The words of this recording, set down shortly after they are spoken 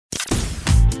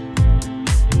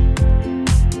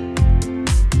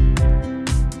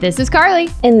This is Carly.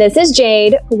 And this is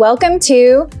Jade. Welcome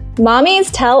to Mommy's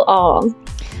Tell All.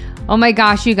 Oh my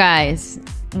gosh, you guys.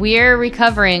 We're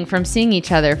recovering from seeing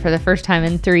each other for the first time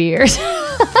in 3 years. And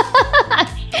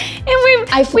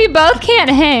we both can't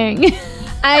hang.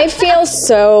 I feel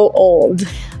so old.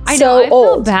 I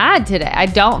feel bad today. I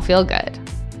don't feel good.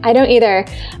 I don't either.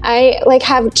 I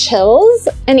have chills.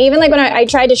 And even when I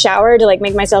tried to shower to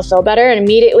make myself feel better, and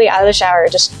immediately out of the shower,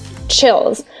 just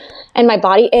chills. And my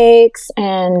body aches,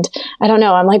 and I don't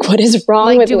know. I'm like, what is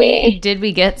wrong with me? Did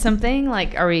we get something?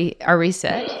 Are we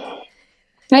sick?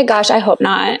 My gosh, I hope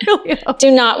not.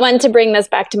 Do not want to bring this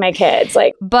back to my kids.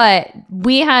 But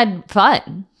we had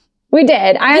fun. We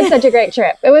did. I had such a great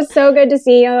trip. It was so good to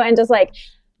see you and just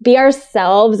be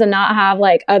ourselves and not have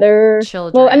other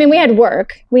children. Well, I mean, we had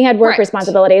work. We had work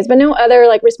responsibilities, but no other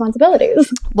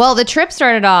responsibilities. Well, the trip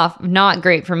started off not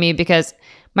great for me because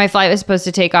my flight was supposed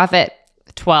to take off at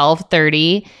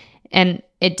 12:30 and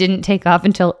it didn't take off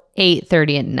until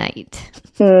 8:30 at night.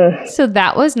 So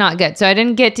that was not good. So I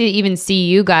didn't get to even see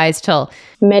you guys till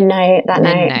midnight that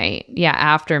night. Yeah,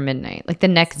 after midnight, the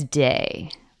next day.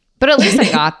 But at least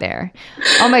I got there.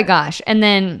 Oh my gosh. And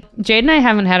then Jade and I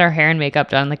haven't had our hair and makeup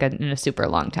done in a super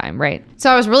long time, right?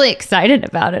 So I was really excited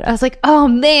about it. I was like, oh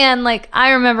man,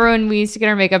 I remember when we used to get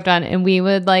our makeup done and we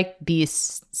would we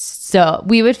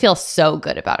would feel so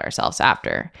good about ourselves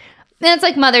after. And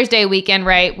it's Mother's Day weekend,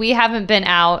 right? We haven't been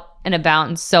out and about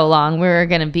in so long. We were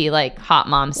going to be hot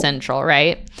mom central,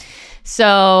 right?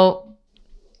 So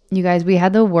you guys, we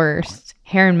had the worst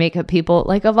hair and makeup people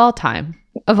of all time.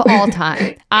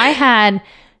 I had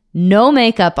no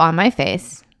makeup on my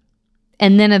face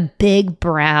and then a big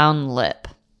brown lip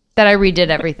that I redid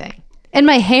everything. And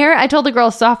my hair, I told the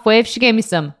girl soft wave. She gave me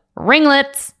some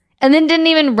ringlets and then didn't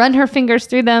even run her fingers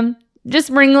through them. Just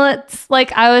ringlets.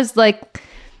 I was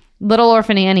Little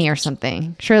Orphan Annie or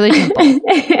something. Shirley Temple.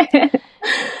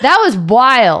 That was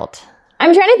wild.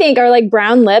 I'm trying to think, are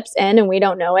brown lips in and we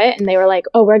don't know it? And they were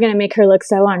oh, we're going to make her look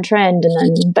so on trend.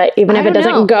 And then, but even if it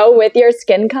doesn't go with your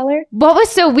skin color. What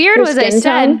was so weird was I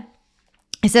said,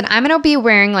 I'm going to be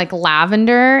wearing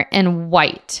lavender and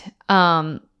white.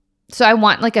 So I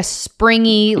want a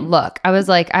springy look. I was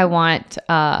I want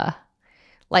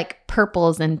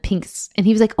purples and pinks. And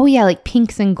he was oh yeah,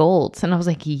 pinks and golds. And I was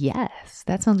yes,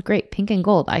 that sounds great. Pink and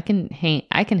gold. I can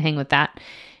hang with that.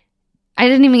 I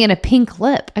didn't even get a pink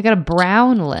lip. I got a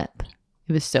brown lip.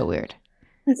 It was so weird.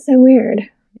 That's so weird.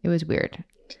 It was weird.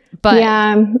 But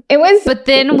yeah, it was. But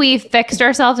then we fixed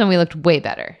ourselves and we looked way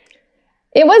better.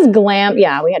 It was Glam.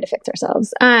 Yeah, we had to fix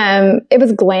ourselves. It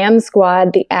was Glam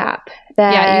Squad, the app.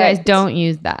 That you guys don't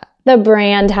use that. The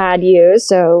brand had used.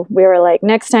 So we were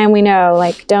next time we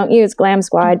know, don't use Glam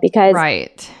Squad because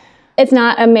it's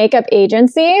not a makeup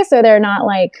agency. So they're not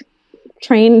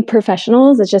trained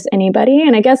professionals. It's just anybody.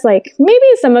 And I guess maybe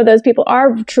some of those people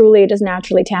are truly just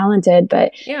naturally talented,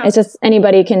 but it's just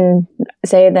anybody can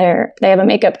say they have a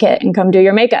makeup kit and come do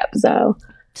your makeup.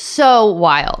 So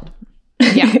wild.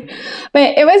 Yeah.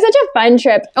 But it was such a fun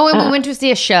trip. Oh, and we went to see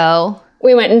a show.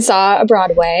 We went and saw a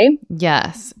Broadway.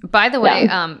 Yes. By the way,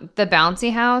 the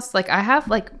bouncy house, I have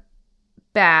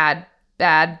bad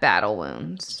battle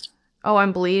wounds. Oh,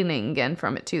 I'm bleeding again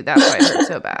from it too. That's why it hurt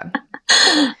so bad.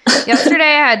 Yesterday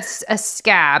I had a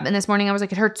scab, and this morning I was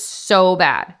it hurts so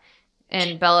bad.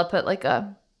 And Bella put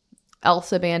a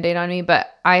Elsa Band-Aid on me, but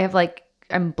I have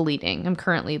I'm bleeding. I'm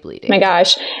currently bleeding. My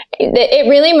gosh. It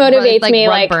really motivates me.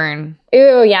 Burn.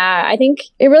 Ooh, yeah. I think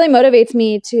it really motivates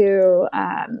me to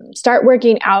start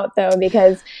working out though,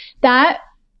 because that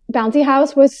bouncy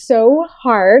house was so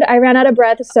hard. I ran out of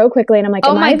breath so quickly, and I'm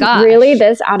am I really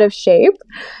this out of shape?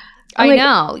 I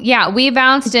know. Yeah, we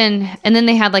bounced in, and then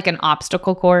they had an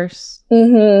obstacle course.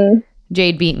 Mm-hmm.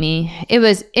 Jade beat me. It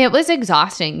was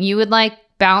exhausting. You would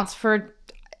bounce for,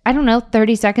 I don't know,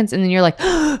 30 seconds, and then you're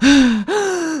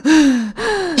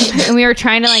and we were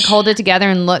trying to hold it together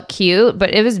and look cute,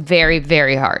 but it was very,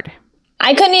 very hard.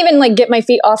 I couldn't even get my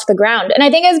feet off the ground. And I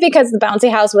think it's because the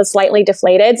bouncy house was slightly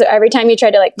deflated. So every time you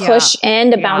tried to push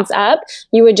in to bounce up,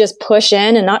 you would just push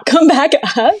in and not come back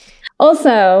up.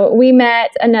 Also, we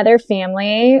met another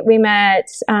family. We met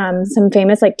some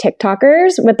famous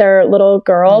TikTokers with their little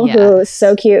girl who is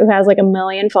so cute, who has 1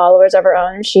 million followers of her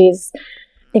own. She's, I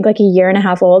think, a year and a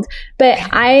half old. But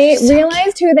I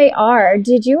realized who they are.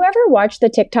 Did you ever watch the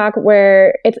TikTok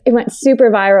where it went super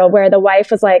viral, where the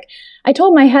wife was I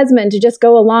told my husband to just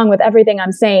go along with everything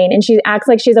I'm saying. And she acts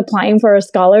like she's applying for a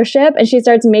scholarship, and she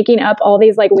starts making up all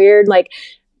these weird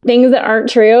things that aren't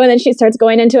true. And then she starts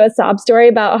going into a sob story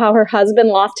about how her husband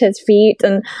lost his feet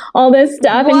and all this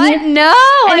stuff. What? And No,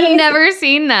 I've never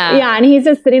seen that. Yeah. And he's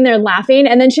just sitting there laughing.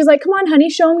 And then she's like, come on,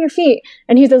 honey, show him your feet.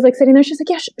 And he's just like sitting there. She's like,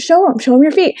 yeah, show him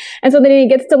your feet. And so then he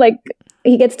gets to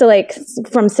like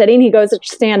from sitting, he goes to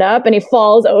stand up and he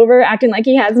falls over acting like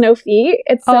he has no feet.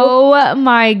 It's so. Oh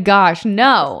my gosh.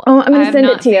 No. Oh, I'm going to send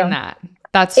it to you. That.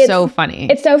 That's so funny.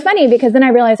 It's so funny because then I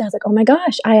realized I was like, oh my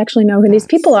gosh, I actually know who these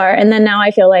people are. And then now I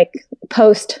feel like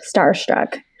post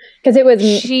starstruck because it was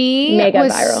mega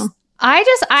viral. I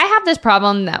have this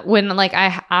problem that when like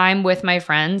I'm with my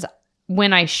friends,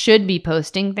 when I should be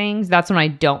posting things, that's when I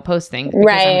don't post things.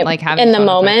 Right. I'm like having in the fun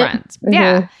moment. with my friends. Mm-hmm.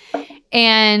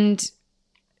 Yeah.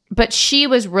 But she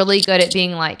was really good at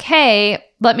being like, hey,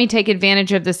 let me take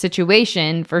advantage of the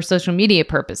situation for social media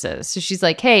purposes. So she's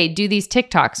like, hey, do these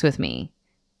TikToks with me.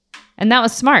 And that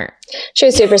was smart. She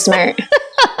was super smart.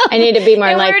 I need to be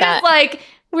more like that.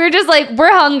 We're just like,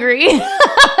 we're hungry.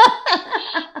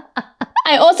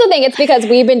 I also think it's because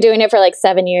we've been doing it for like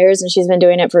 7 years and she's been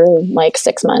doing it for like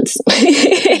 6 months.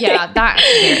 Yeah, that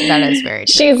is very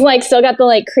true. She's like still got the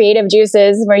like creative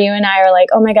juices where you and I are like,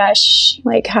 oh my gosh,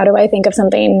 like how do I think of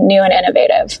something new and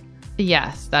innovative?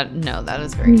 Yes, that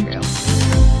is very true.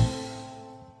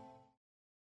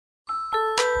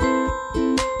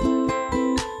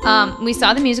 We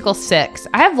saw the musical 6.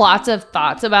 I have lots of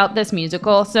thoughts about this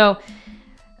musical. So,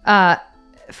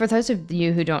 for those of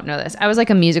you who don't know this, I was like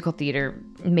a musical theater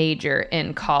major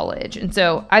in college. And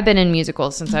so I've been in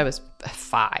musicals since I was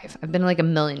 5. I've been in like a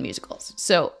million musicals.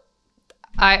 So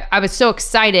I was so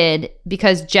excited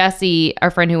because Jessie,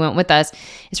 our friend who went with us,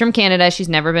 is from Canada. She's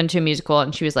never been to a musical.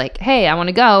 And she was like, hey, I want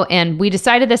to go. And we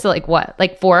decided this at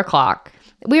like 4 o'clock.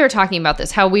 We were talking about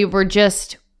this, how we were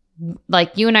just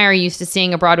like, you and I are used to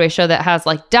seeing a Broadway show that has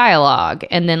like dialogue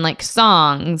and then like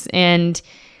songs, and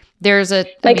there's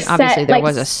obviously there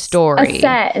was a story.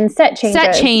 A set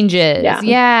changes.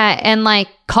 Yeah. And like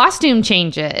costume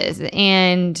changes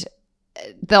and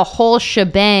the whole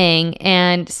shebang.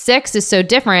 And 6 is so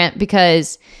different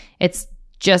because it's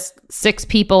just 6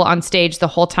 people on stage the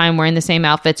whole time wearing the same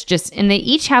outfits, and they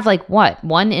each have like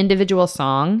one individual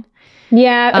song.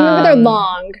 Yeah, I remember they're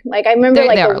long. Like I remember,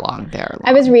 they are long.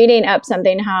 I was reading up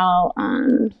something how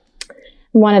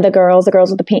one of the girl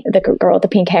with the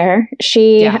pink hair,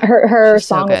 her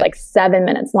song was like 7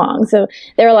 minutes long. So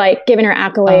they were like giving her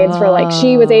accolades for like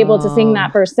she was able to sing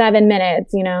that for 7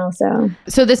 minutes.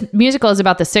 So this musical is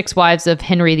about the 6 wives of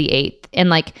Henry VIII, and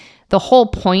like the whole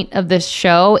point of this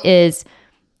show is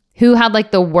who had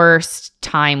like the worst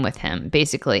time with him,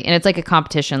 basically. And it's like a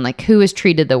competition, like who was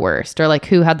treated the worst or like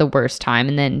who had the worst time.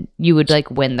 And then you would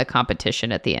like win the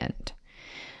competition at the end.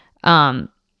 And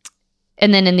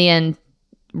then in the end,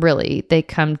 really, they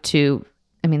come to,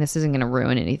 I mean, this isn't going to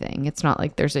ruin anything. It's not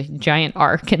like there's a giant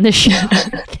arc in the show.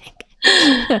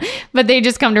 But they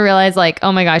just come to realize like,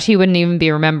 oh my gosh, he wouldn't even be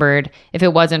remembered if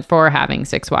it wasn't for having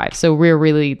 6 wives. So we're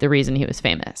really the reason he was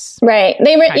famous. Right.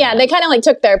 They kind of like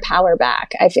took their power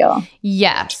back, I feel.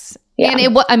 Yes. Yeah.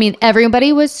 And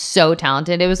everybody was so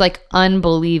talented. It was like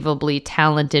unbelievably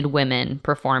talented women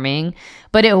performing,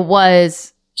 but it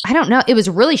was, I don't know, it was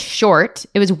really short.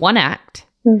 It was 1 act.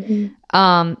 Mm-hmm.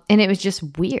 And it was just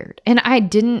weird. And I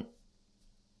didn't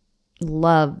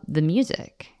love the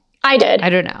music. I did. I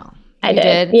don't know. I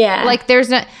did. Yeah. Like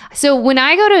so when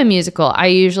I go to a musical, I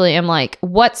usually am like,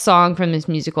 what song from this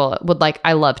musical would like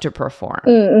I love to perform?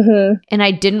 Mm-hmm. And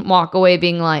I didn't walk away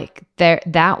being like,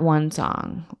 that one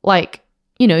song. Like,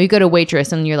 you go to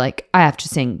Waitress and you're like, I have to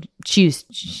sing Choose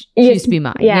to Be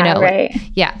Mine. Yeah, right.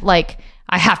 Like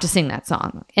I have to sing that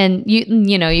song. And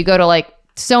you go to like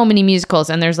so many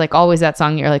musicals and there's like always that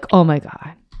song. You're like, oh my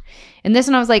God. And this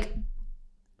one I was like,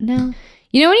 no.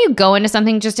 When you go into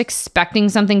something just expecting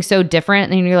something so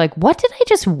different and you're like, what did I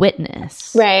just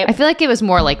witness? Right. I feel like it was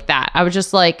more like that. I was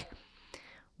just like,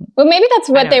 well, maybe that's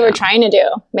what they were trying to do.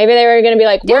 Maybe they were going to be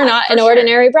like, we're not an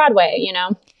ordinary Broadway,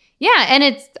 Yeah.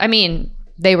 And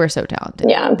they were so talented.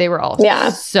 Yeah. They were all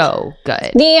so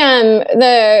good.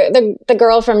 The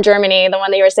girl from Germany, the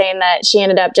one that you were saying that she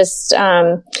ended up just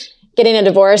getting a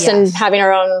divorce and having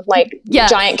her own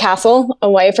giant castle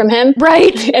away from him.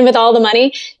 Right. And with all the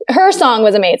money, her song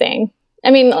was amazing.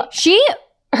 I mean, she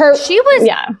was,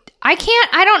 I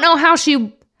don't know how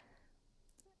she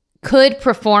could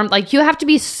perform. Like you have to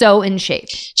be so in shape.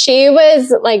 She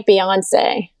was like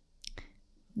Beyonce.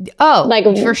 Oh, like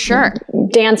for sure.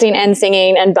 Dancing and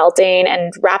singing and belting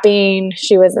and rapping.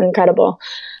 She was incredible.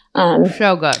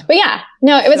 So good. But yeah,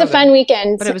 no, it was a fun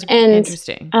weekend. But it was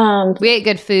interesting. We ate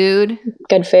good food.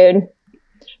 Good food.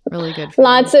 Really good food.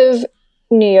 Lots of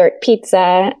New York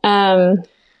pizza.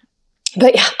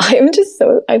 But yeah, I'm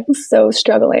so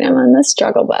struggling. I'm on this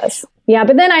struggle bus. Yeah,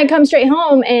 but then I come straight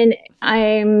home and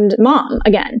I'm mom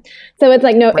again. So it's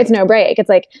like it's no break. It's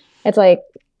like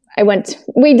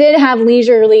we did have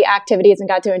leisurely activities and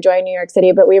got to enjoy New York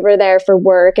City, but we were there for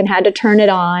work and had to turn it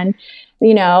on,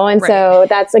 and so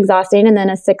that's exhausting. And then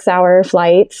a 6-hour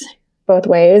flight both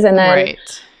ways. And then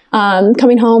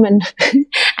coming home and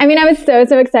I mean, I was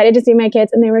so excited to see my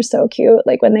kids and they were so cute.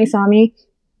 Like when they saw me,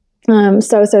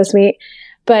 so sweet.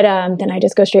 But then I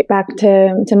just go straight back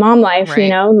to mom life,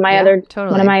 one of my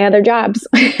other jobs.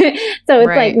 So it's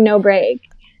like no break.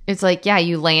 It's like, yeah,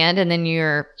 you land and then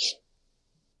you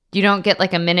don't get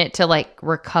like a minute to like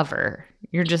recover.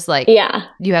 You're just like,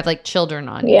 you have like children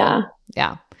on you.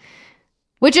 Yeah.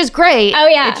 Which is great. Oh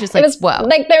yeah. It's just like, whoa.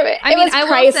 Like it was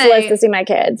priceless to see my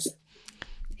kids.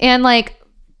 And like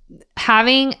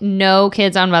having no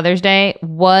kids on Mother's Day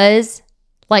was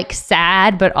like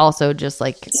sad, but also just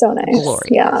like so nice. Glorious.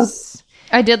 Yeah.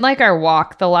 I did like our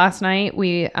walk the last night.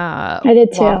 We I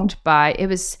did too. Walked by. It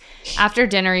was after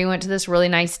dinner. We went to this really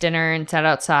nice dinner and sat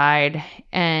outside.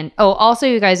 And also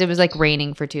you guys, it was like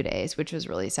raining for 2 days, which was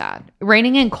really sad.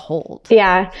 Raining and cold.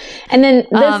 Yeah. And then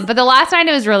but the last night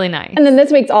it was really nice. And then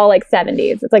this week's all like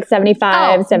 70s. It's like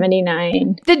 75,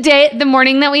 79. The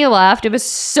morning that we left, it was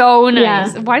so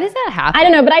nice. Yeah. Why does that happen? I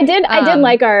don't know, but I did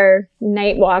like our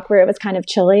night walk where it was kind of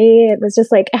chilly. It was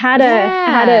just like it had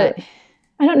a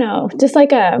I don't know, just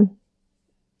like I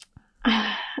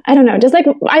don't know, just like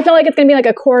I felt like it's gonna be like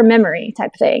a core memory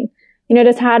type thing.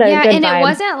 Just had a good and vibe. It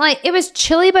wasn't like it was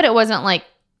chilly, but it wasn't like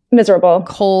miserable,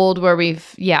 cold where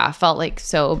felt like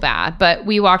so bad. But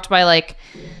we walked by like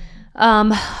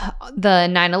the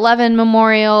 9/11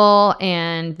 memorial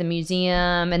and the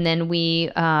museum, and then we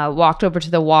walked over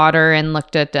to the water and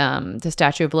looked at the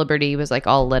Statue of Liberty was like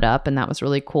all lit up, and that was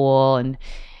really cool. And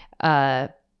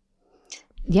it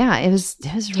was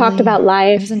really, talked about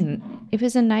life. It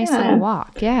was a nice little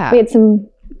walk. Yeah, we had some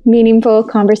meaningful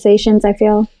conversations, I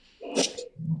feel.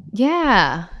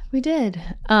 Yeah, we did.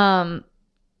 Then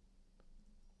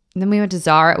we went to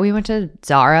Zara. We went to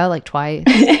Zara like twice.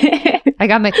 I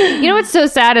got my, what's so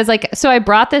sad is like, so I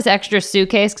brought this extra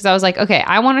suitcase because I was like, okay,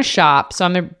 I want to shop. So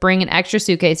I'm going to bring an extra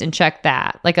suitcase and check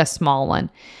that, like a small one.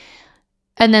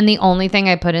 And then the only thing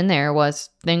I put in there was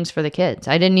things for the kids.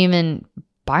 I didn't even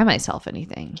buy myself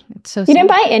anything. It's so sad. You didn't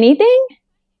buy anything?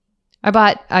 I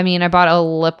bought a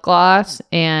lip gloss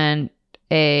and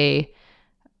a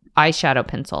eyeshadow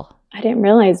pencil. I didn't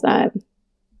realize that.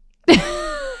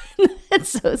 It's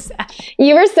so sad.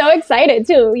 You were so excited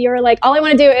too. You were like, all I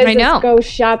want to do is just go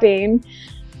shopping.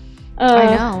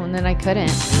 I know, and then I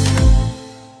couldn't.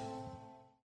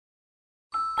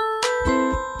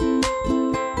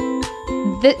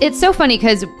 It's so funny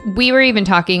because we were even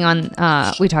talking on,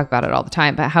 we talk about it all the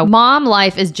time, but how mom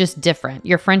life is just different.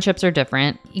 Your friendships are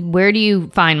different. Where do you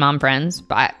find mom friends?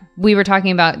 But we were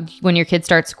talking about when your kids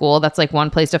start school, that's like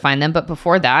one place to find them. But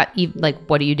before that, like,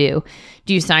 what do? Do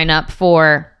you sign up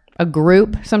for a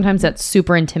group? Sometimes that's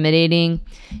super intimidating.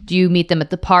 Do you meet them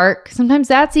at the park? Sometimes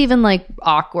that's even like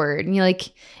awkward. And you're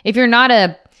like, if you're not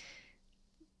a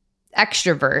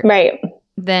extrovert, right,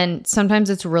 then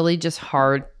sometimes it's really just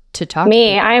hard to talk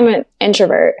me. to I'm an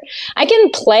introvert. I can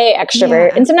play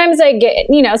extrovert. And sometimes I get,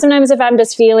 sometimes if I'm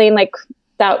just feeling like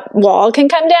that wall can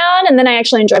come down, and then I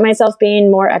actually enjoy myself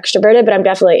being more extroverted, but I'm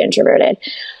definitely introverted.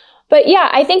 But yeah,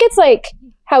 I think it's like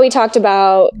how we talked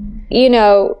about,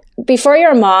 before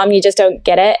you're a mom, you just don't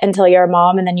get it until you're a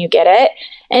mom, and then you get it.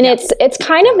 And it's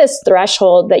kind of this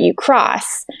threshold that you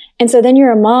cross. And so then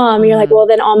you're a mom, you're like, well,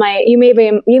 then you may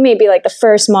be like the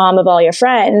first mom of all your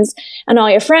friends, and all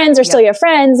your friends are still your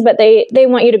friends, but they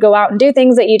want you to go out and do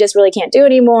things that you just really can't do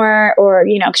anymore, or,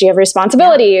 because you have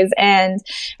responsibilities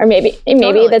or maybe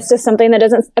totally. That's just something that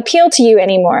doesn't appeal to you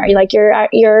anymore. You're like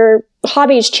your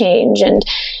hobbies change. And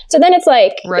so then it's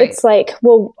like,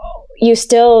 well, you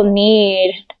still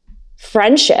need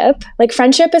friendship. Like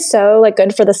friendship is so like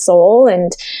good for the soul,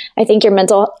 and I think your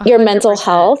mental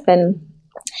health. And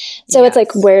so it's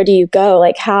like, where do you go?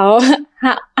 Like how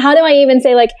do I even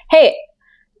say like, hey,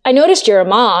 I noticed you're a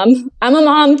mom. I'm a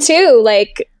mom too.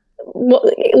 Like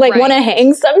want to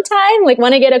hang sometime? Like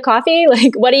want to get a coffee?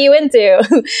 Like what are you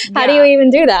into? How do you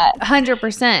even do that?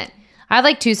 100%. I have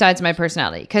like two sides of my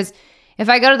personality, because if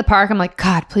I go to the park, I'm like,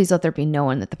 God, please let there be no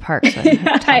one at the park. So I don't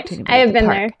have to talk to anybody I have at the been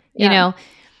park, there. you know?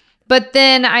 But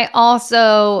then I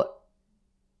also,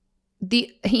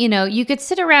 you could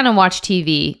sit around and watch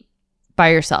TV by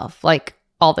yourself, like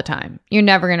all the time. You're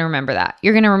never going to remember that.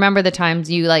 You're going to remember the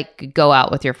times you like go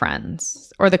out with your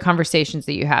friends or the conversations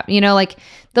that you have, like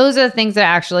those are the things that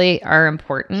actually are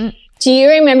important. Do you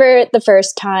remember the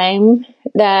first time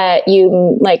that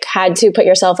you like had to put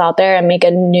yourself out there and make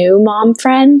a new mom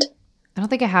friend? I don't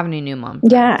think I have any new mom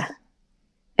friends. Yeah.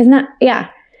 Isn't that, yeah.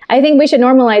 I think we should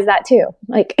normalize that too.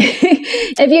 Like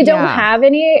if you don't have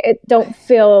any, don't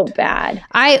feel bad.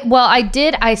 I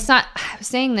was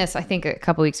saying this, I think a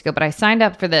couple weeks ago, but I signed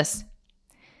up for this.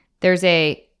 There's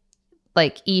a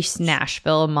like East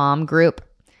Nashville mom group,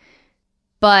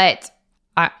 but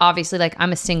obviously like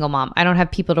I'm a single mom. I don't have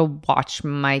people to watch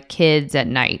my kids at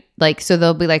night. Like, so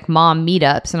there'll be like mom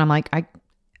meetups and I'm like,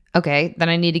 okay, then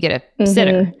I need to get a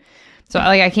sitter. So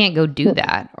like I can't go do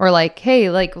that. Or like, hey,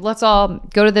 like let's all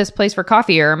go to this place for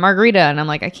coffee or a margarita. And I'm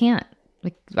like, I can't.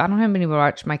 Like I don't have anybody to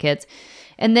watch my kids.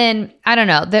 And then I don't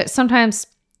know. That sometimes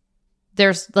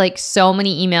there's like so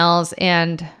many emails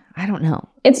and I don't know.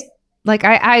 It's like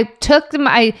I took them.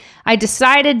 I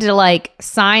decided to like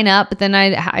sign up, but then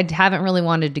I haven't really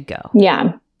wanted to go.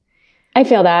 Yeah, I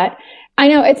feel that. I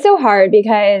know it's so hard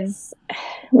because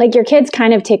like your kids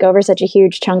kind of take over such a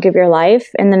huge chunk of your life.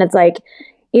 And then it's like,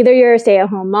 either you're a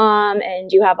stay-at-home mom and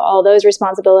you have all those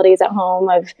responsibilities at home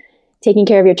of taking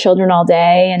care of your children all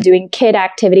day and doing kid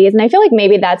activities. And I feel like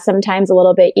maybe that's sometimes a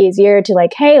little bit easier to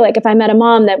like, hey, like if I met a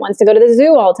mom that wants to go to the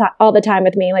zoo all the time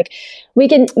with me, like we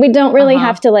don't really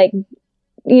have to like,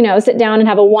 you know, sit down and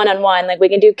have a one-on-one. Like we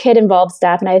can do kid involved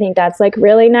stuff. And I think that's like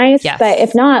really nice. Yes. But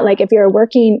if not, like if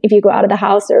you go out of the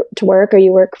house or to work or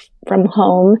you work from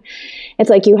home, it's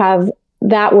like you have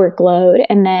that workload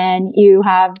and then you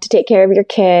have to take care of your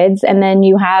kids and then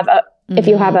you have if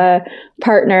you have a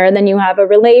partner, then you have a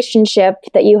relationship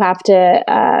that you have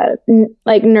to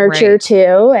like nurture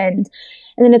too. And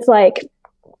then it's like,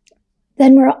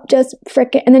 then we're just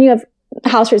freaking, and then you have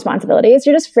house responsibilities.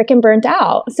 You're just freaking burnt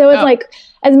out. So it's like,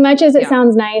 as much as it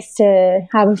sounds nice to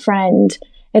have a friend,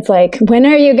 it's like, when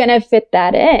are you going to fit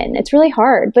that in? It's really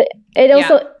hard, but it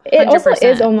also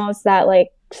is almost that like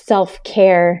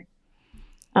self-care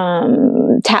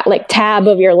tab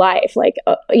of your life. Like,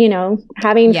 you know,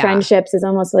 having friendships is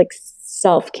almost like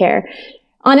self-care.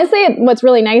 Honestly, what's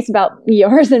really nice about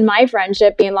yours and my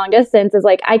friendship being long distance is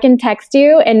like, I can text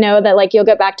you and know that like, you'll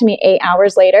get back to me 8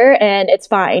 hours later and it's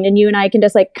fine. And you and I can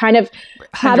just like kind of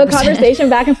have 100%. A conversation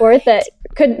back and forth that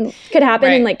could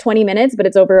happen in like 20 minutes, but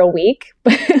it's over a week.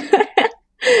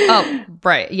 Oh,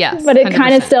 right. Yes. But it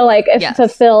kind of still like it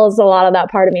fulfills a lot of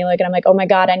that part of me. Like, and I'm like, oh my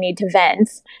God, I need to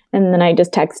vent. And then I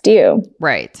just text you.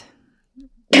 Right.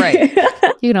 You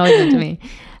can always vent to me.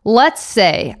 Let's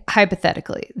say,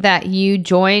 hypothetically, that you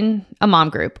join a mom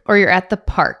group or you're at the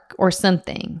park or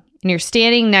something and you're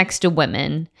standing next to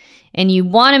women and you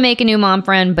want to make a new mom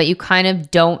friend, but you kind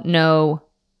of don't know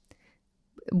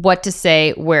what to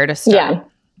say, where to start.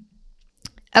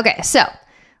 Yeah. Okay. So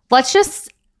let's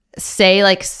just say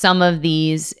like some of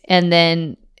these and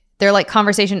then they're like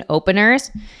conversation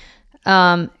openers.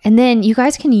 And then you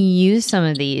guys can use some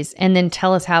of these and then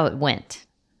tell us how it went.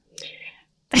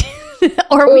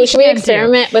 Or should we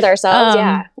experiment with ourselves?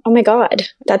 Yeah. Oh my God.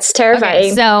 That's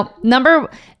terrifying. Okay, so number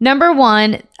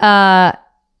one,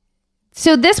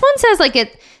 so this one says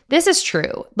like this is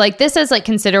true. Like this says like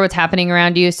consider what's happening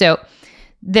around you. So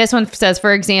this one says,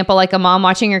 for example, like a mom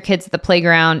watching your kids at the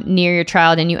playground near your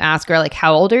child and you ask her like,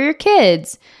 how old are your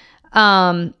kids?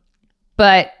 But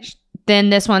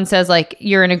then this one says like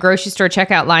you're in a grocery store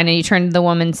checkout line and you turn to the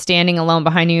woman standing alone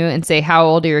behind you and say, how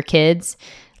old are your kids?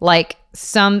 Like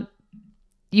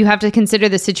you have to consider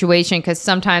the situation because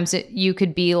sometimes you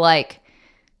could be like,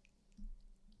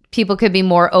 people could be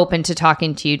more open to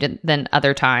talking to you than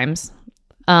other times,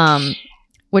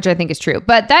 which I think is true.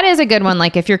 But that is a good one.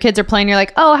 Like if your kids are playing, you're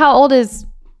like, oh, how old is,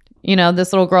 you know,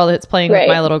 this little girl that's playing with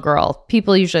my little girl?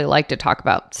 People usually like to talk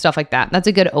about stuff like that. That's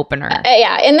a good opener.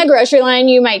 Yeah. In the grocery line,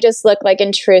 you might just look like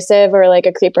intrusive or like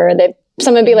a creeper.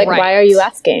 Someone would be like, why are you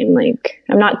asking? Like,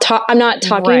 I'm not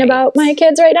talking about my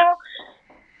kids right now.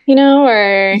 You know,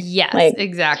 or yes, like,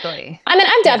 exactly. I mean,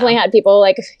 I've definitely had people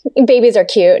like, babies are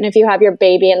cute. And if you have your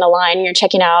baby in the line and you're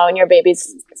checking out and your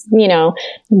baby's, you know,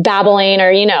 babbling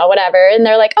or, you know, whatever. And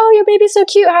they're like, oh, your baby's so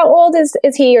cute. How old is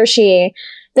he or she?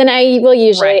 Then I will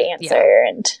usually answer.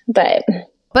 Yeah.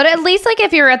 But at least like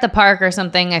if you're at the park or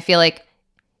something, I feel like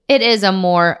it is a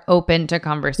more open to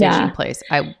conversation place,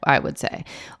 I would say.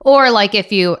 Or like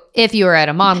if you are at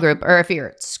a mom group or if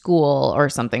you're at school or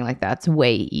something like that, it's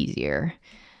way easier.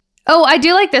 Oh, I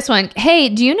do like this one. Hey,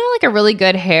 do you know like a really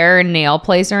good hair and nail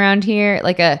place around here?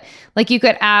 Like you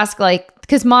could ask like,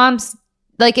 because moms,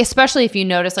 like especially if you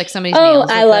notice like somebody's nails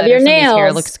look I love good your or nails.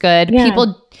 Hair looks good. Yeah.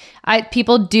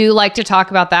 People do like to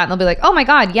talk about that and they'll be like, oh my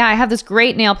God, yeah, I have this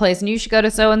great nail place and you should go to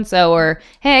so-and-so, or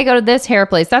hey, I go to this hair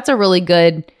place. That's a really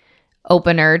good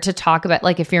opener to talk about,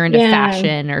 like if you're into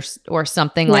fashion or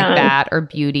something like that, or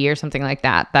beauty or something like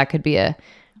that. That could be a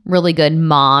really good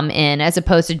mom in, as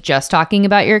opposed to just talking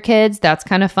about your kids. That's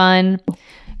kind of fun.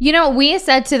 You know, we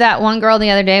said to that one girl the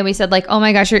other day, we said like, oh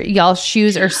my gosh, y'all's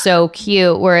shoes are so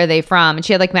cute. Where are they from? And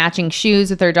she had like matching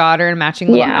shoes with her daughter and matching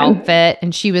little outfit.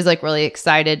 And she was like really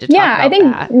excited to talk about that.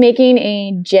 Yeah, I think making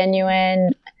a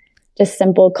genuine, just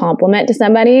simple compliment to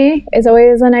somebody is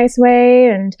always a nice way.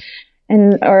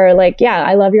 And or like, yeah,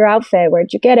 I love your outfit.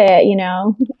 Where'd you get it? You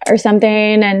know, or something.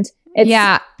 And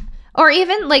it's or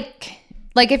even like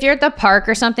if you're at the park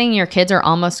or something, your kids are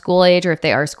almost school age, or if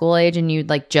they are school age and you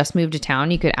like just moved to town,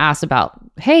 you could ask about,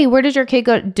 hey, where does your kid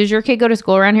go? Does your kid go to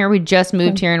school around here? We just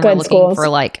moved here and we're looking for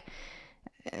like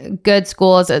good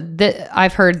schools.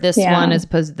 I've heard this one as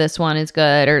opposed to this one is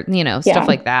good, or, you know, stuff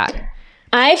like that.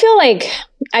 I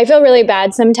feel really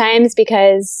bad sometimes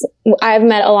because I've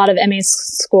met a lot of Emmy's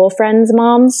school friends'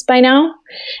 moms by now,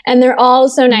 and they're all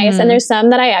so nice. And there's some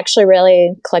that I actually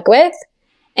really click with.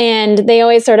 And they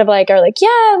always sort of like are like,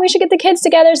 yeah, we should get the kids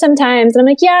together sometimes. And I'm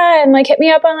like, yeah, and like hit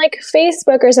me up on like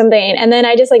Facebook or something. And then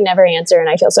I just like never answer, and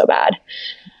I feel so bad.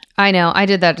 I know. I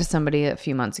did that to somebody a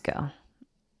few months ago.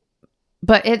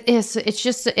 But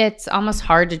it's almost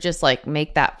hard to just like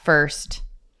make that first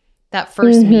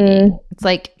meeting. It's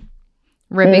like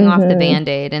ripping off the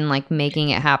Band-Aid and like making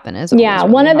it happen is always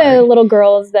really one of hard. The little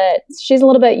girls that she's a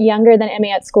little bit younger than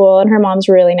Emmy at school, and her mom's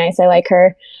really nice. I like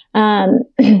her.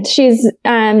 She's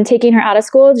taking her out of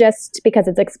school just because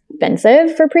it's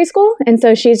expensive for preschool, and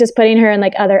so she's just putting her in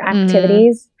like other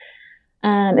activities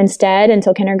instead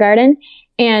until kindergarten.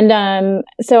 And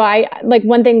so I like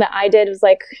one thing that I did was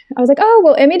like, I was like, oh,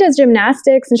 well, Emmy does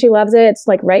gymnastics and she loves it. It's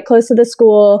like right close to the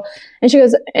school. And she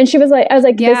was like, I was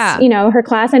like, this, you know, her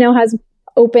class I know has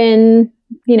open,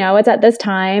 you know, it's at this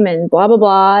time and blah, blah,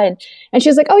 blah. And she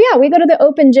was like, oh yeah, we go to the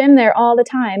open gym there all the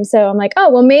time. So I'm like, oh,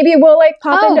 well, maybe we'll like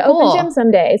pop into open gym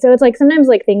someday. So it's like sometimes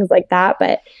like things like that.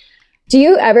 But do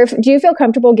you feel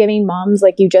comfortable giving moms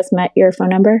like you just met your phone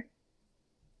number?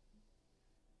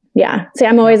 Yeah. See,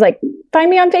 I'm always like, find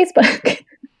me on Facebook.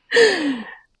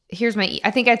 Here's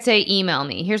I think I'd say email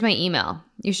me. Here's my email.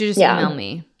 You should just email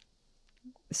me.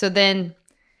 So then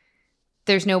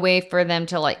there's no way for them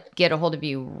to like get a hold of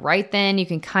you right then. You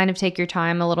can kind of take your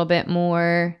time a little bit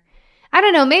more. I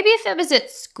don't know. Maybe if it was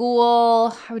at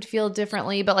school, I would feel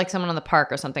differently. But like someone on the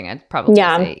park or something, I'd probably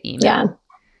say email. Yeah.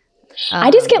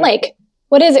 I just get like,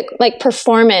 what is it? Like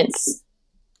performance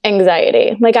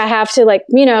anxiety. Like I have to like,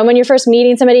 you know, when you're first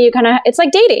meeting somebody, you kind of, it's like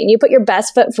dating. You put your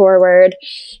best foot forward.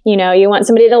 You know, you want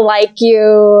somebody to like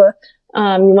you. You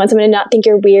want somebody to not think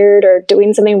you're weird or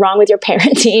doing something wrong with your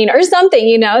parenting or something,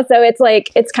 you know? So it's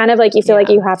like, it's kind of like, you feel like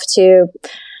you have to,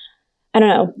 I don't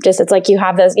know, just, it's like you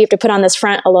have to put on this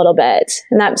front a little bit,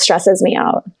 and that stresses me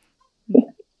out.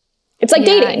 It's like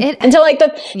dating until like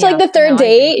the third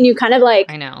date, and you kind of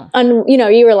like, you know,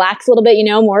 you relax a little bit, you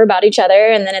know more about each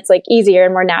other, and then it's like easier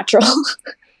and more natural.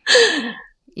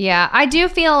 Yeah, I do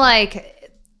feel like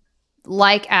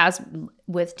as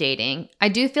with dating, I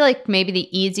do feel like maybe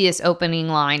the easiest opening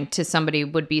line to somebody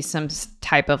would be some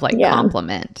type of like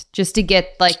compliment, just to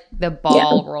get like the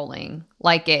ball rolling.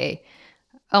 Like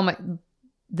oh my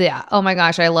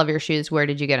gosh, I love your shoes. Where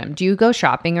did you get them? Do you go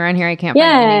shopping around here? I can't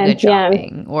find any good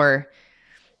shopping. Or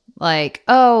like,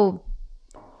 oh,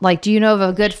 like, do you know of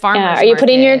a good farmer's market? Are you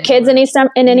putting your kids in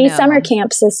any summer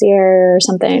camps this year or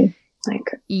something?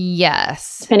 Like,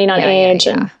 yes, depending on age.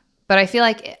 But I feel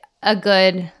like a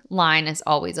good line is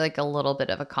always like a little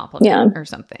bit of a compliment or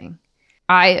something.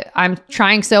 I'm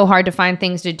trying so hard to find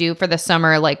things to do for the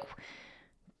summer. Like,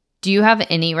 do you have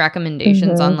any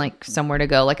recommendations on like somewhere to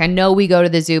go? Like, I know we go to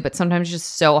the zoo, but sometimes it's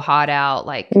just so hot out.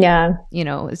 Like, you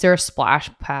know, is there a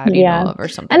splash pad you know of or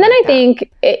something? And then I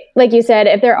think, like you said,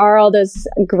 if there are all those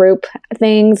group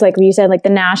things, like you said, like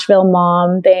the Nashville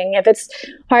mom thing, if it's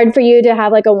hard for you to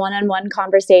have like a one-on-one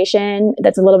conversation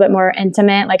that's a little bit more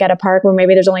intimate, like at a park where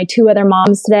maybe there's only 2 other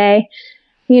moms today,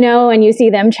 you know, and you see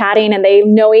them chatting and they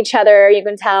know each other, you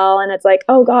can tell. And it's like,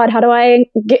 oh God, how do I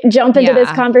jump into this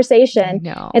conversation?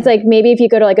 It's like, maybe if you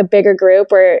go to like a bigger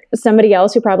group or somebody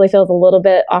else who probably feels a little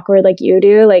bit awkward like you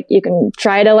do, like you can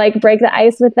try to like break the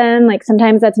ice with them. Like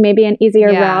sometimes that's maybe an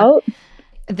easier route.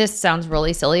 This sounds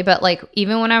really silly, but like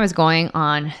even when I was going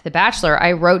on The Bachelor,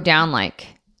 I wrote down like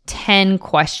 10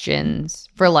 questions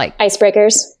for like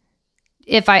icebreakers.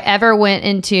 If I ever went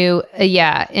into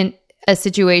a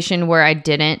situation where I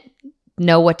didn't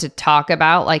know what to talk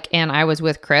about, like, and I was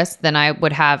with Chris, then I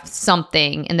would have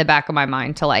something in the back of my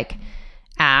mind to like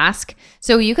ask.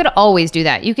 So you could always do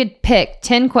that. You could pick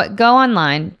 10, go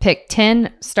online, pick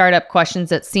 10 startup questions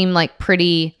that seem like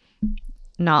pretty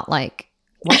not like,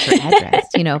 what's your address?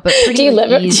 But pretty do you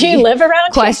live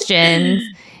around questions.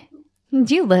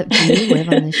 Do you live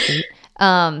on the street?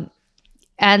 And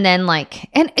then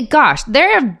and gosh,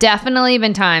 there have definitely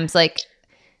been times that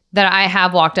I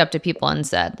have walked up to people and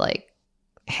said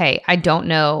hey, I don't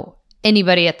know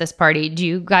anybody at this party. Do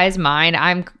you guys mind?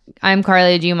 I'm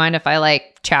Carly. Do you mind if I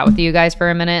chat with you guys for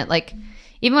a minute?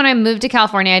 Even when I moved to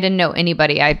California, I didn't know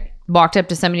anybody. I walked up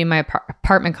to somebody in my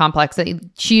apartment complex that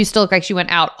she used to look like she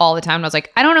went out all the time. And I was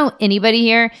like, I don't know anybody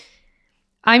here.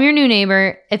 I'm your new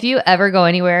neighbor. If you ever go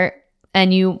anywhere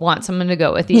and you want someone to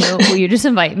go with you, will you just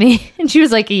invite me? And she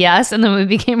was like, yes. And then we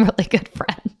became really good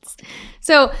friends.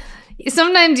 So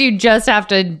sometimes you just have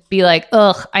to be like,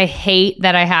 ugh, I hate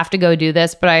that I have to go do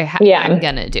this, but I'm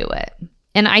going to do it.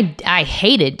 And I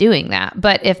hated doing that.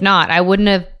 But if not, I wouldn't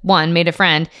have, made a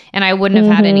friend, and I wouldn't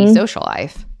have had any social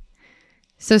life.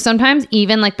 So sometimes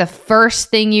even the first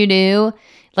thing you do,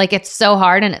 it's so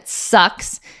hard and it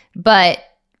sucks. But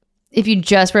if you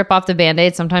just rip off the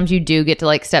Band-Aid, sometimes you do get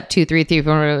to step 2, 3,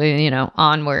 4,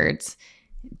 onwards,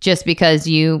 just because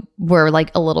you were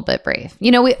a little bit brave.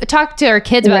 We talk to our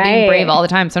kids about being brave all the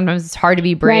time. Sometimes it's hard to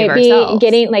be brave ourselves.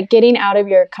 Getting out of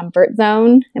your comfort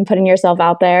zone and putting yourself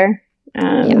out there.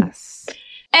 Yes.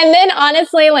 And then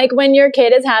honestly, when your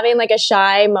kid is having a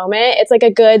shy moment, it's a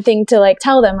good thing to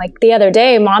tell them. The other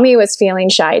day, mommy was feeling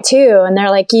shy too. And they're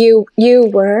like, you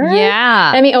were?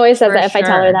 Yeah. Emmy always says that if I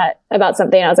tell her that about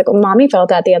something, I was like, well, mommy felt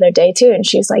that the other day too. And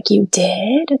she's like, you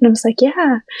did? And I was like,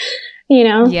 yeah,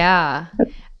 Yeah.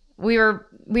 We were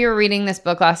reading this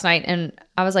book last night, and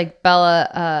I was like,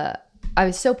 Bella, I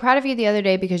was so proud of you the other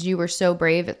day because you were so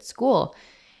brave at school.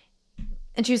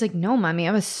 And she was like, no, mommy,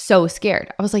 I was so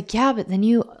scared. I was like, yeah, but then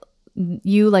you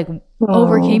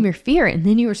overcame your fear, and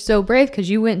then you were so brave because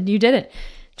you went and you did it.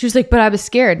 She was like, but I was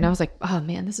scared. And I was like, oh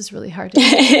man, this is really hard to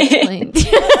explain.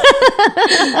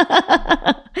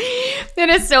 It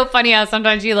is so funny how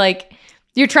sometimes you're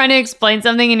trying to explain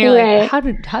something and you're like,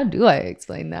 how do I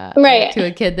explain that to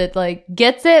a kid that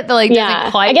gets it, but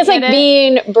doesn't quite I guess get it?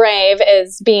 Being brave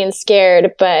is being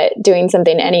scared, but doing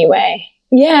something anyway.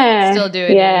 Yeah. Still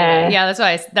doing it. Anyway. Yeah,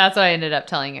 that's why I ended up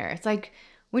telling her. It's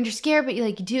when you're scared, but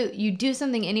you do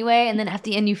something anyway, and then at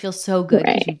the end you feel so good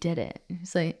because you did it.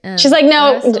 It's she's like,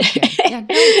 no.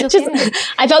 It's okay.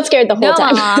 I felt scared the whole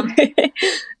time.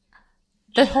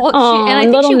 The whole and I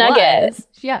think little she nugget. was.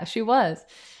 Yeah, she was.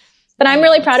 But I'm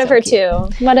really proud of her too.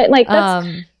 But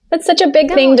that's such a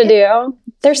big thing to do.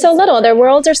 They're so little. Their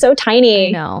worlds are so tiny.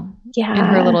 I know. Yeah. In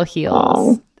her little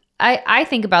heels. I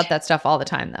think about that stuff all the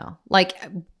time though.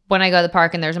 When I go to the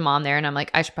park and there's a mom there and I'm like,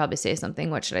 I should probably say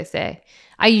something. What should I say?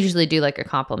 I usually do a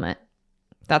compliment.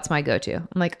 That's my go-to. I'm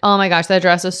like, oh my gosh, that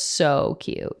dress is so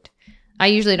cute. I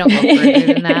usually don't go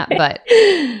further than that, but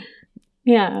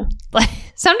yeah.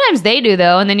 Sometimes they do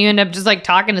though, and then you end up just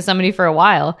talking to somebody for a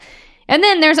while. And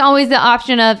then there's always the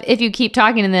option of, if you keep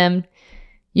talking to them,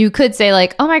 you could say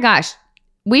oh my gosh,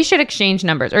 we should exchange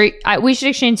numbers, or we should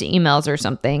exchange emails or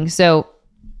something. So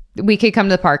we could come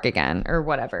to the park again or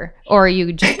whatever, or you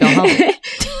could just go home.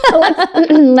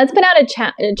 Let's put out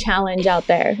a challenge out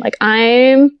there.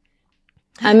 I'm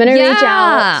going to reach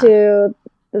out to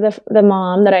the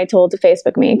mom that I told to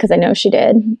Facebook me, because I know she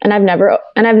did, and I've never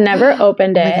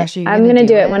opened it. Gosh, I'm going to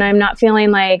do it when I'm not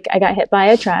feeling like I got hit by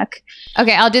a truck.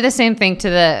 Okay, I'll do the same thing to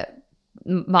the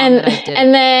mom that I did,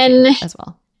 and then as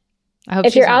well. I hope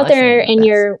if you're out there and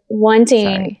you're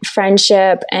wanting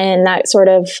friendship and that sort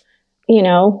of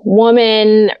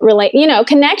woman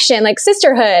connection,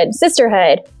 sisterhood,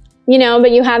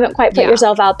 but you haven't quite put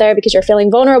yourself out there because you're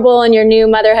feeling vulnerable in your new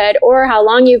motherhood or how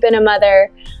long you've been a mother.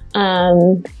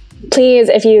 Please,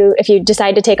 if you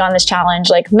decide to take on this challenge,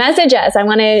 message us. I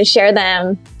want to share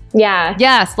them. Yeah.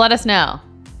 Yes. Let us know.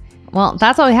 Well,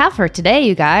 that's all we have for today,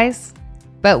 you guys.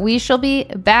 But we shall be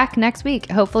back next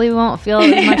week. Hopefully we won't feel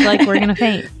as much like we're going to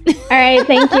faint. All right.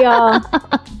 Thank you all.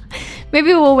 Maybe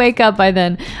we'll wake up by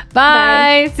then.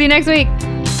 Bye. See you next week.